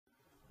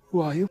Who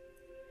are you?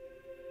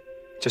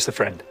 Just a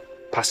friend,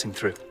 passing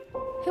through.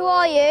 Who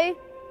are you?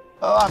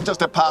 Oh, I'm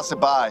just a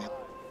passerby.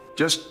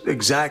 Just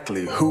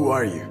exactly who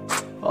are you?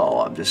 Oh,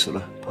 I'm just sort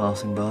of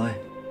passing by.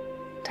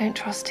 Don't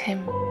trust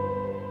him.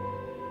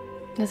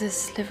 There's a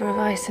sliver of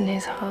ice in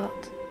his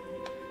heart.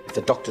 If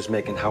the doctor's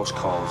making house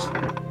calls,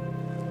 then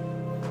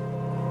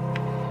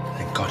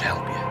God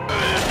help you.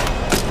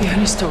 The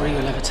only story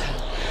you'll ever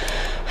tell,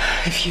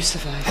 if you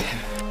survive him.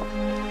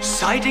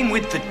 Siding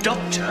with the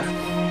doctor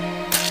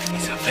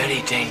is a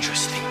very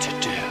dangerous thing to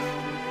do.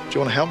 Do you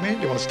want to help me?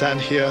 Do you want to stand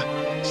here,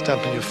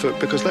 stamping your foot?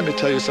 Because let me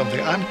tell you something.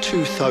 I'm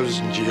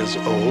 2,000 years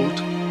old,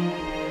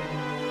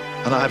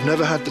 and I've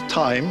never had the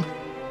time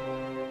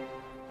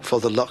for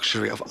the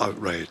luxury of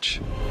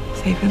outrage.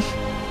 Save him.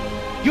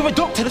 You're a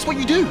doctor, that's what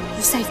you do.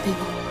 You save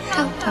people.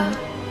 Doctor.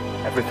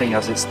 Everything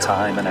has its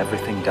time and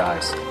everything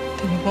dies.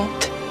 Then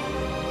what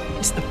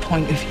is the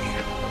point of you?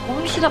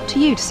 Why is it up to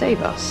you to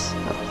save us?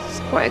 That's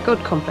quite a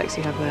God complex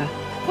you have there.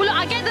 Well, look,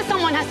 I get that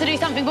someone has to do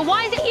something, but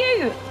why is it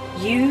you?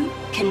 You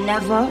can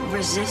never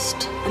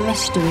resist a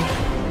mystery,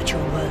 but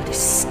your world is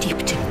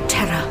steeped in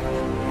terror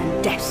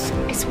and death.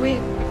 It's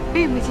weird.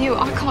 Being with you,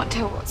 I can't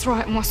tell what's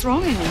right and what's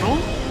wrong anymore.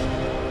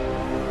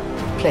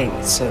 Playing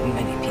with so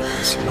many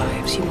people's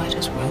lives, you might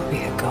as well be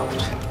a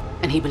god.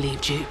 And he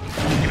believed you.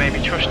 He made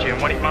me trust you,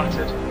 and when it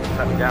mattered, he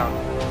let me down.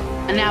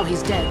 And now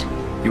he's dead.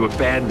 You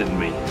abandoned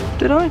me.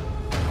 Did I?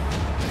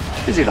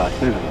 Busy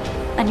life, moving on.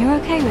 And you're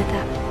okay with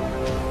that?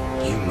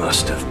 You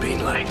must have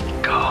been like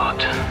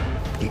God.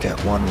 You get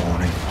one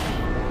warning,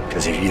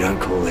 because if you don't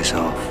call this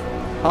off,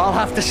 I'll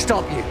have to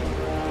stop you.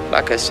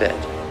 Like I said,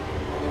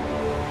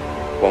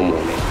 one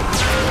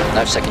warning.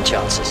 No second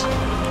chances.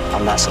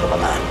 I'm that sort of a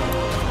man.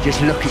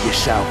 Just look at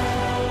yourself.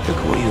 Look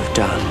at what you've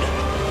done.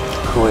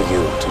 Who are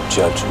you to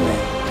judge me?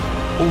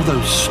 All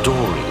those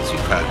stories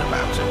you've heard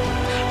about him,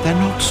 they're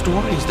not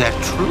stories, they're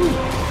true.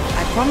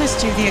 I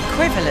promised you the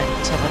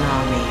equivalent of an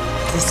army.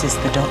 This is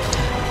the doctor.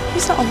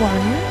 He's not a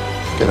warrior.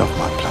 Get off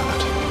my planet.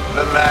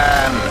 The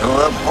man who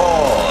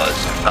abhors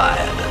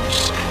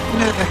violence,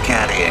 never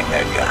carrying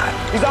a gun.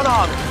 He's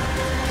unarmed.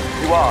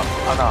 You are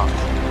unarmed.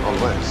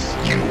 Always.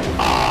 You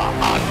are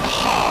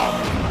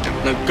unharmed.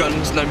 No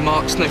guns, no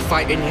marks, no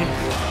fight in you.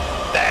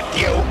 That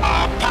you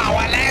are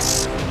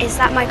powerless. Is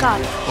that my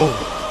gun?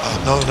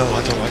 No,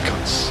 I don't like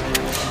guns.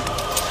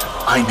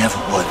 I never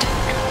would.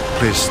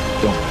 Please,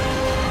 don't.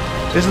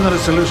 Isn't that a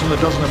solution that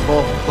doesn't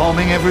involve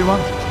bombing everyone?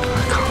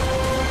 I can't.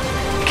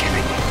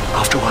 Killing you.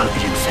 After a while,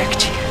 it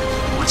infects you.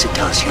 Once it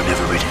does, you're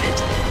never rid of it.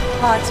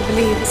 Hard to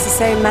believe it's the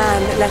same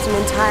man that let an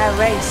entire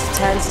race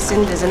turn to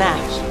cinders and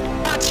ash.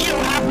 But you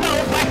have no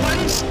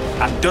weapons.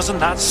 And doesn't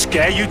that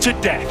scare you to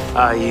death?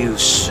 Are you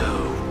so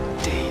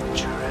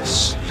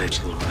dangerous,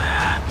 little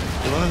man?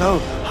 You want to know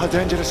how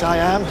dangerous I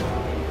am?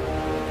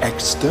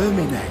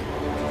 Exterminate.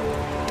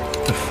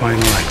 The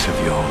final act of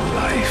your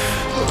life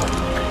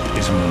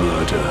is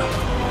murder.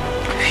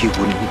 You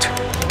wouldn't.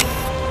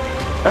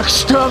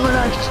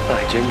 Exterminate!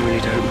 I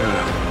genuinely don't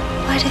know.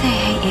 Why do they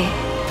hate you?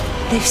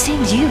 They've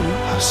seen you.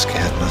 How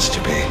scared must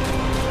you be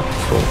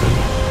for them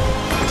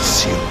to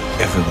seal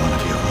every one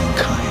of your own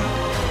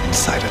kind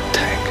inside a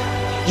tank?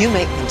 You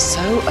make them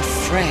so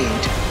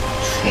afraid.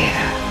 Fear.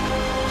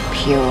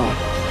 Pure,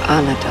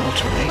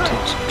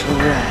 unadulterated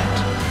dread.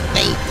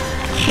 They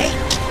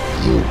hate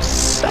you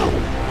so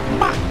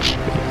much.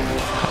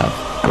 Have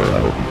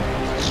grown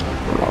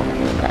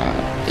stronger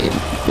in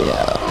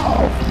fear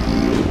of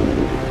you.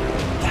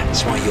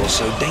 That's why you're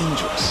so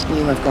dangerous.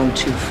 You have gone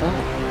too far.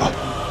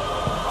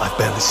 I've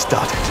barely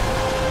started.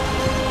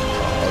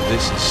 Oh,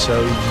 this is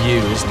so you,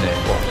 isn't it?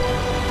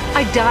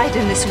 I died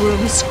in this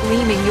room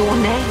screaming your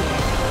name.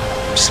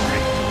 I'm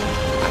sorry.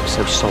 I'm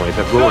so sorry,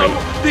 but Rory...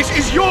 No! This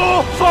is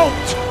your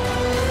fault!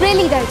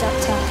 Really though,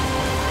 Doctor.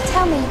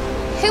 Tell me,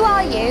 who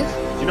are you?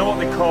 Do you know what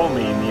they call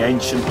me in the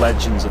ancient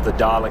legends of the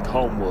Dalek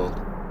homeworld?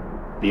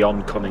 The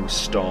oncoming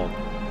storm.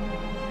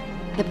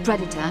 The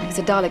Predator is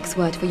a Dalek's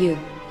word for you.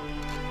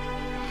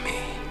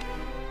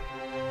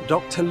 The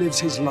Doctor lives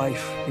his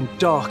life in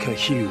darker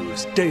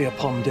hues, day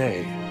upon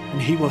day,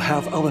 and he will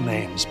have other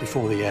names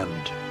before the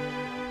end.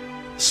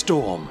 The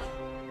Storm,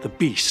 the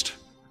Beast,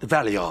 the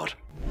Valiard.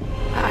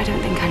 I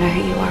don't think I know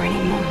who you are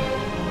anymore.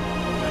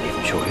 I'm not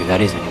even sure who that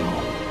is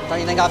anymore. Don't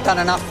you think I've done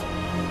enough?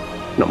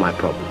 Not my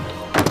problem.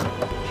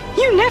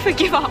 You never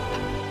give up!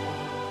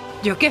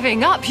 You're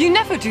giving up, you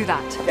never do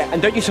that! Yeah,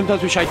 and don't you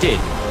sometimes wish I did?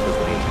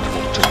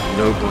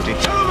 Nobody.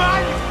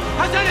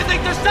 Who has anything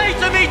to say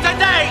to me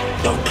today?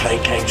 Don't play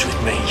games with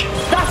me.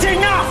 That's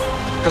enough!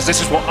 Because this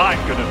is what I'm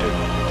gonna do.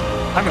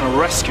 I'm gonna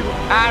rescue him.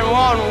 And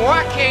one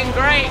whacking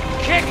great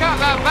kick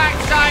up the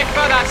backside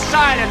for the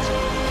silence.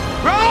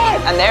 Run!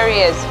 And there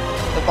he is,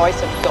 the voice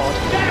of God.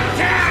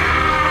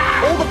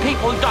 All the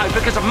people died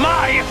because of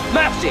my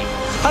mercy.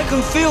 I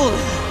can feel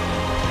it.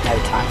 No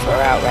time for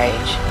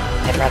outrage.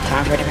 Never had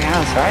time for anything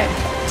else, right?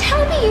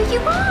 Tell me who you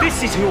are!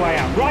 This is who I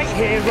am, right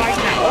here, right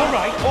now. All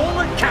right, all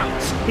that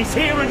counts is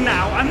here and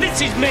now, and this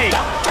is me.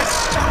 The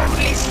storm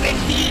is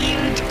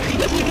revealed.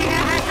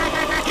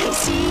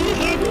 See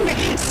him,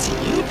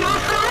 see the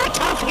heart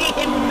of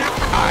him.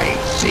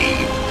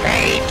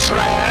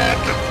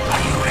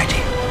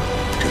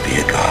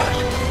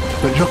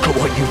 But look at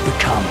what you've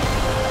become.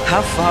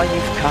 How far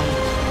you've come.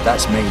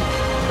 That's me.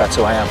 That's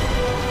who I am.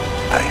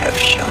 I have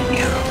shown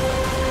you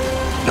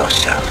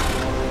yourself.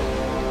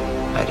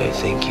 I don't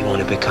think you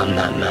want to become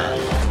that man.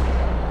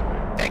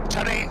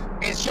 Victory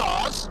is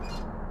yours,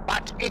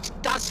 but it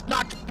does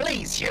not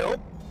please you.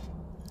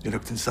 You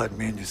looked inside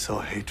me and you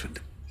saw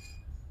hatred.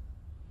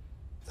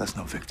 That's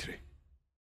not victory.